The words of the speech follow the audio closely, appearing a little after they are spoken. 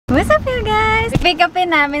What's up you guys? Pick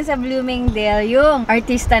upin namin sa Bloomingdale yung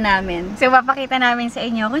artista namin. So papakita namin sa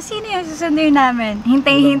inyo kung sino yung susunduin namin.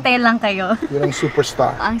 Hintay-hintay lang kayo. Yun ang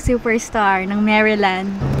superstar. Ang superstar ng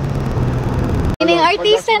Maryland. Yun yung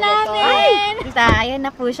artista namin! Ayun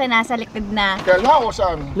na po siya, nasa likod na. Kyla o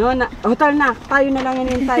saan? No, hotel na. Tayo na lang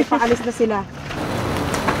hinihintay. Paalis na sila.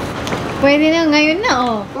 Pwede na ngayon na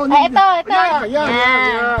oh. Ay, ito.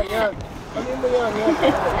 Yan. Ano mo yan?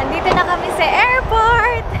 Andito na kami sa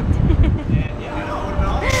airport!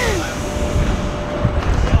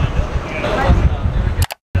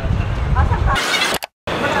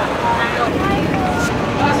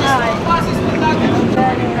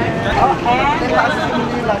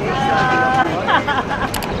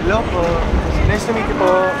 Hello po. Nice to meet you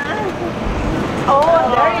po. Oh,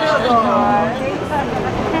 there you go.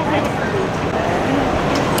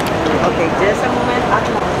 Okay, just a moment.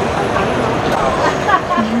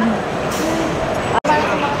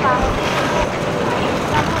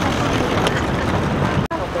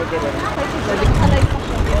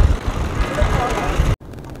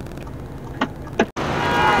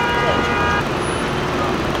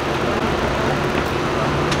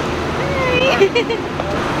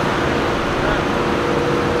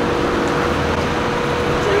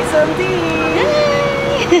 Jason D.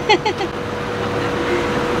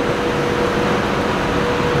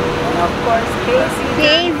 And of course,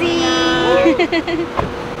 Casey.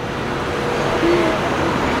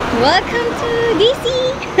 Welcome to DC.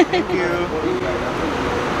 Thank you.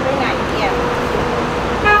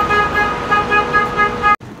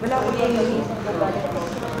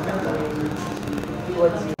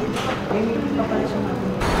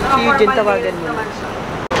 Si Eugene tawagan mo.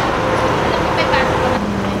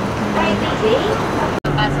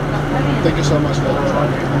 Thank you so much.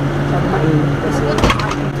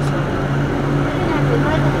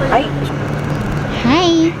 Ay! Hi!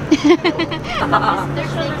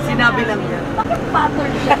 Sinabi lang yan. Bakit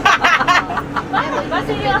pattern siya?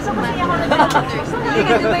 Kasi yung aso kasi ako nag-pattern. Hindi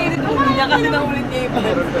kasi mainit mo. Hindi niya kasi naulit niya yung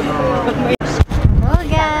Well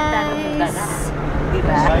guys!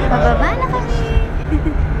 Pababa na kami!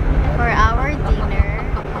 For our dinner.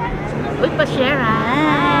 Uy, pa-share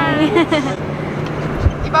hi!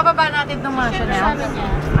 Ibababa natin itong mga Chanel.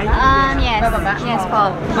 Yes. Yes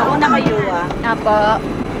po. Mauna kayo Apo.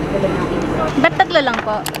 Ba't tatlo lang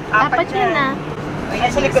po? Apat yun na.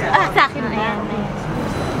 Sa likod. Sa akin. Ayan.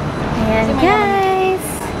 Ayan guys!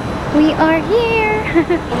 We are here!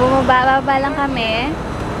 Bumababa lang kami.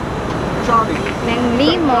 Ng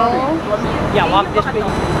Limo. Yeah, walk this way.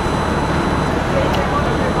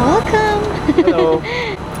 Welcome! Hello.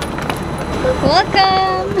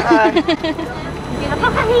 Welcome!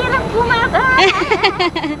 Napakahirap bumaba!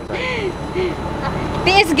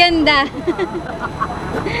 Tiis ganda!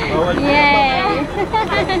 Yay!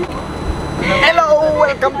 Hello!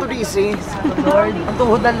 Welcome to DC. Lord, ang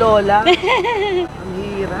tuhod ng lola. Ang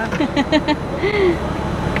hirap.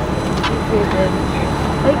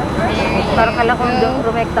 Ay, parang kala ko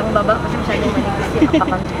rumektang baba kasi masyadong manigis yung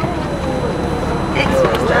kapakang.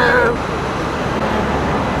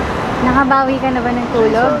 Nakabawi ka na ba ng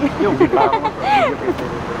tulog? Yung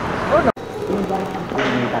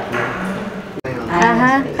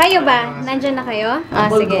Aha. Kayo ba? Nandyan na kayo?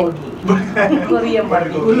 Sige. Korean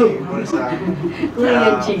barbecue.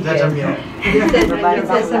 Korean chicken.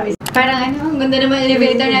 Parang ano, ang ganda naman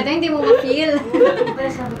elevator natin, hindi mo ma-feel.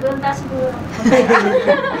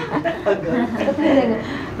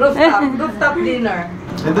 Rooftop dinner.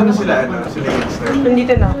 Ito na sila, sila Youngster.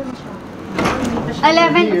 Nandito na.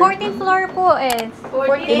 14th floor po eh.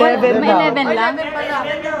 11 May 11 lang?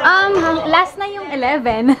 Last na yung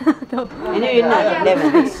 11. Yun na,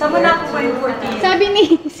 11. Sama na ako pa yung 14. Sabi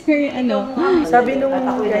ni Sir, ano? Sabi nung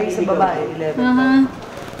guy sa babae, 11.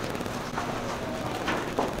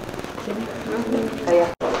 Kaya.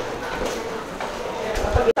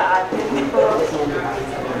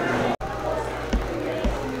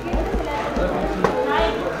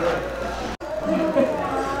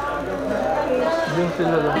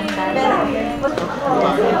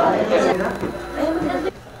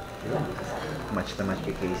 Match na match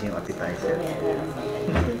kay Casey yung appetizer.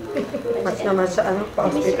 Match naman sa ano,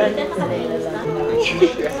 pa-hospital.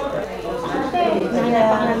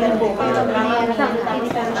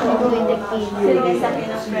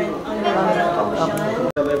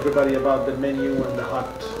 Tell everybody about the menu and the hot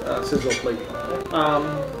sizzle plate.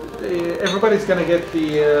 Everybody's gonna get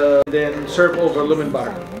the then serve over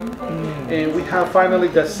embark. And we have finally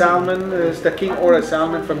the salmon, is the king ora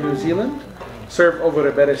salmon from New Zealand, served over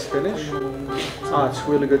a better spinach. It's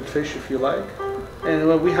really good fish if you like. And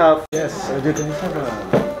we have Yes, dito ni Sarah.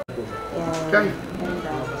 Okay.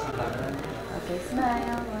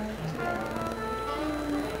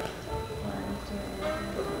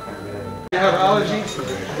 You have allergies?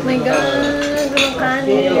 Oh my God, walang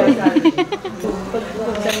kanin.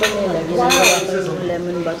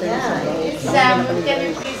 Lemon butter na sa Sam, can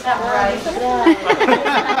you please have rice?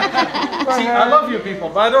 See, I love you people,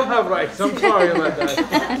 but I don't have rice. I'm sorry about that.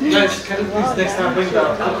 Guys, can you please next time bring the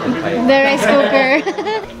The rice cooker.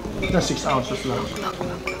 Na 6 ounces lang.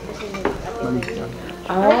 Maliit yan.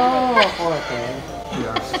 Oh, okay.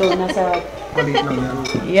 Yeah. So, nasa... Maliit lang yan.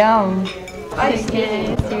 Yum. Ay,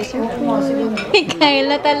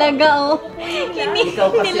 Kyla talaga, oh.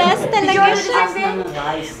 Nilas talaga siya.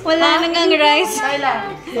 Wala nang rice.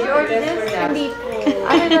 Kyla, hindi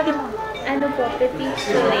po. Ano po? Petit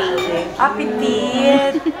filet.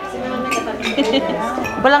 Petit.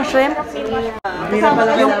 Walang shrimp?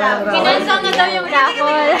 Pinansa na daw yung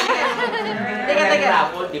raffle.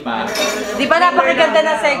 Teka. Di ba napakaganda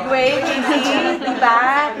na segue, Casey? Di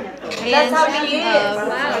ba? That's how she is.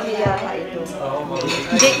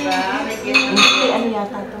 Ano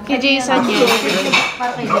yata to? Kay Jason yun.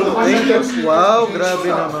 Wow, grabe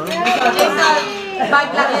naman. Jason, bag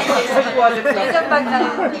lang yan. Jason, bag lang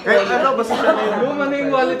yan. Kahit ano, basta siya na yun. Luma na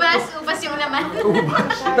yung wallet. Ubas yung laman.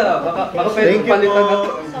 Baka pwede Thank you palitan na. po.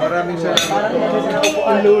 Maraming salamat po.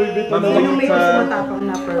 Yung may mas matapang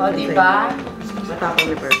na perfume. O, diba? Matapang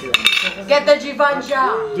na perfume. Get the Givenchy!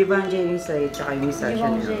 Givenchy yung sa'yo, tsaka yung sa'yo.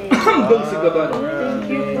 Hanggang si Gaban. Thank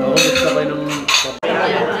you. Ako nagsabay ng...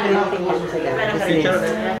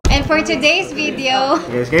 And for today's video,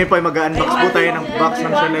 Guys, ngayon po ay mag-unbox po tayo ng box ng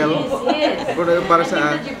Chanel. Para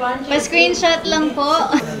saan? pa-screenshot lang po.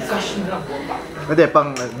 Hindi,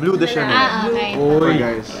 pang blue the Chanel. Okay. Oy,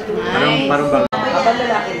 guys. Parang bag.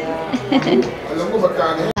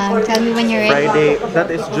 Tell me when you're ready. Friday,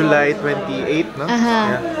 that is July 28, no?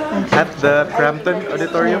 Yeah. At the Cramton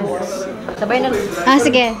Auditorium. Yes. Sabay na.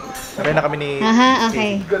 Sige. Sabay na kami ni...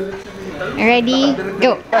 Okay. Ready?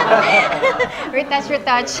 Go!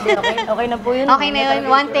 retouch. Okay na po yun. Okay na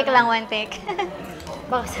yun. One take lang, one take.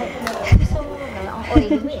 Baka sabi na, gusto mo na ang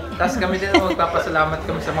oil mo eh. Tapos kami din magpapasalamat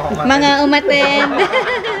kami sa mga umaten. Mga umattend.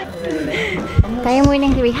 Tayo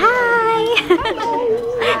muna ng three. Hi!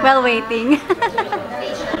 While waiting.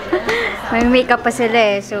 May makeup pa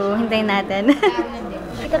sila eh, so hintayin natin.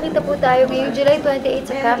 Kita-kita po tayo ngayong July 28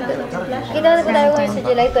 sa Cramton. Kita-kita po tayo ngayon sa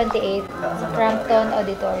July 28 sa Cramton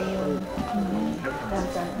Auditorium.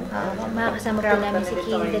 Makakasama po namin si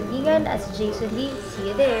Tandingan at si Jason Lee. See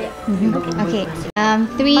you there. Okay.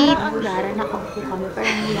 Three. Parang nakaupo kami.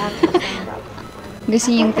 Parang lahat kasama. Gusto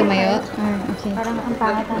niyo yung tumayo? Okay. Parang ang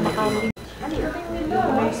pangat na nakaupo.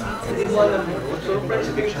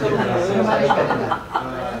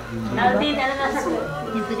 Aldin, ano nasa room?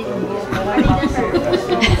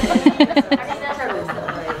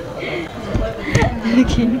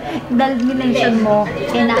 Okay. Dahil minention mo,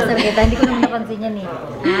 kaya nakasabi kita. Hindi ko naman napansin yan eh.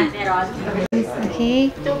 Okay.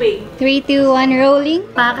 3, 2, 1, rolling.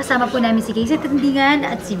 Makakasama po namin si Casey Tandingan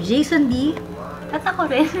at si Jason Lee. At ako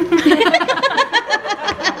rin.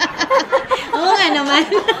 Oo nga naman.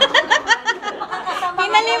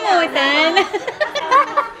 Pinalimutan.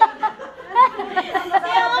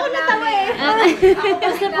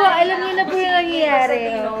 Basta po, alam niyo na po yung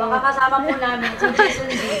nangyayari. Makakasama po namin si Jason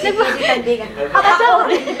D. Si Tandingan.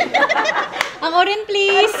 Ako rin,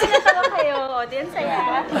 please. Natawa kayo. O, di yan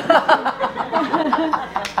saya.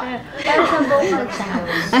 Para sa vocal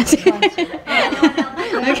sounds.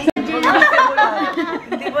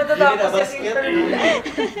 Hindi mo ito tapos yung interview.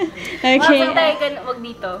 Okay. Tayo ka, wag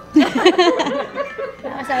dito.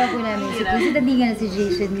 Nakasama po namin si Casey Tandingan at si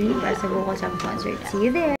Jason Lee para sa vocal sound concert. See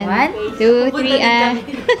you there. 1, 2, 3,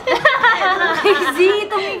 Casey,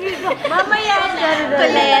 tumigil ka. Mamaya.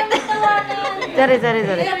 Kulit. Sorry.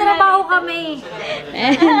 Nagtatrabaho kami.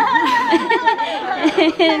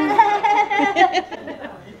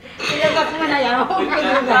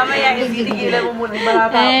 Mamaya, isitigilan mo muna yung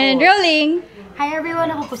barata ko. And rolling. Hi everyone,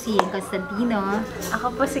 ako po si Yeng Constantino. Ako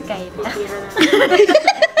po si Kyla.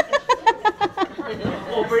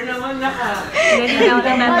 Over naman na ka. Ganyan ako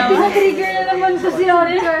na to. Trigger na naman sa si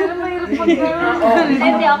Oscar. Mahirap pag-gano'n.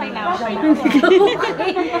 Hindi, okay na.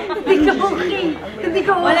 Hindi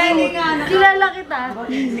ka okay. Kilala kita.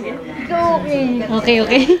 Hindi ka okay.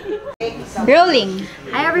 Okay. Rolling.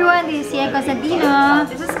 Hi everyone, this is Yeng Constantino.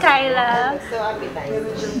 This is Kyla.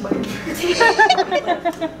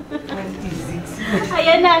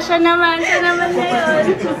 Ayan na, siya naman na yun.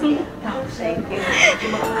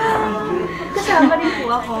 Kasama rin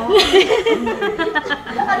po ako.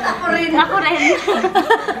 At ako rin.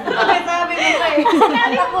 Bakit sabi mo kayo?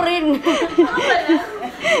 Ako rin.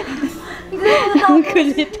 Hindi Ang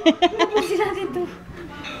kulit.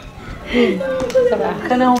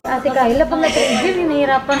 Ate Kyla, pag na-trigger,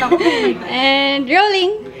 hinahirapan ako. And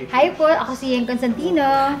rolling. Hi po, ako si Yeng Constantino.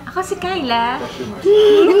 Ako si Kyla.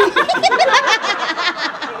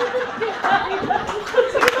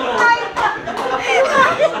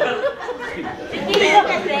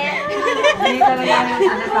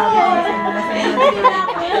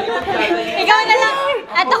 Ikaw na lang.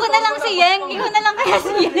 At ako na lang si Yeng. Ikaw na lang kaya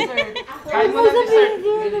si Yeng.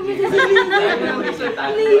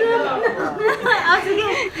 Oh, sige.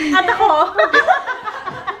 At ako.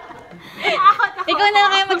 Ikaw na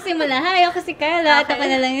lang kaya magsimula. Hi, ako si Kyla. At ako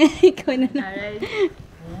na lang. Ikaw na lang.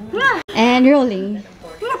 And rolling.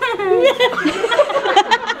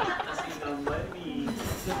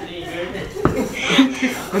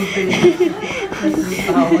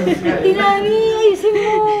 Tinami, ayusin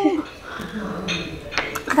mo.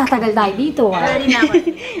 Tatagal tayo dito.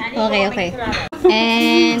 Okay, okay.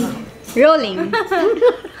 And rolling.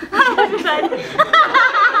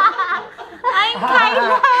 I'm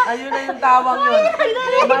Kyla. Ayun na yung tawag yun.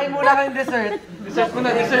 Kumain muna kayong dessert. Dessert mo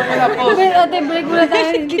na po. Ate, break muna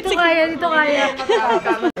tayo. Dito kaya, dito kaya.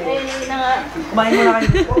 Kumain muna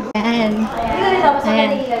kayo. Ayan.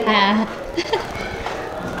 Ayan.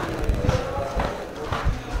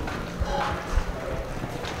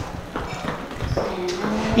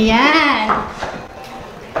 Ayan.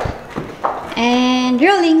 And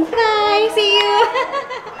rolling. Bye! See you!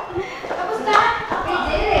 Tapos na?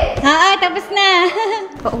 Tapos na.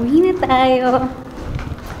 Pauwi na tayo.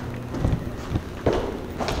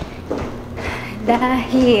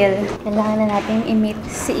 Dahil kailangan na natin i-meet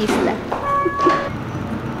si Isla.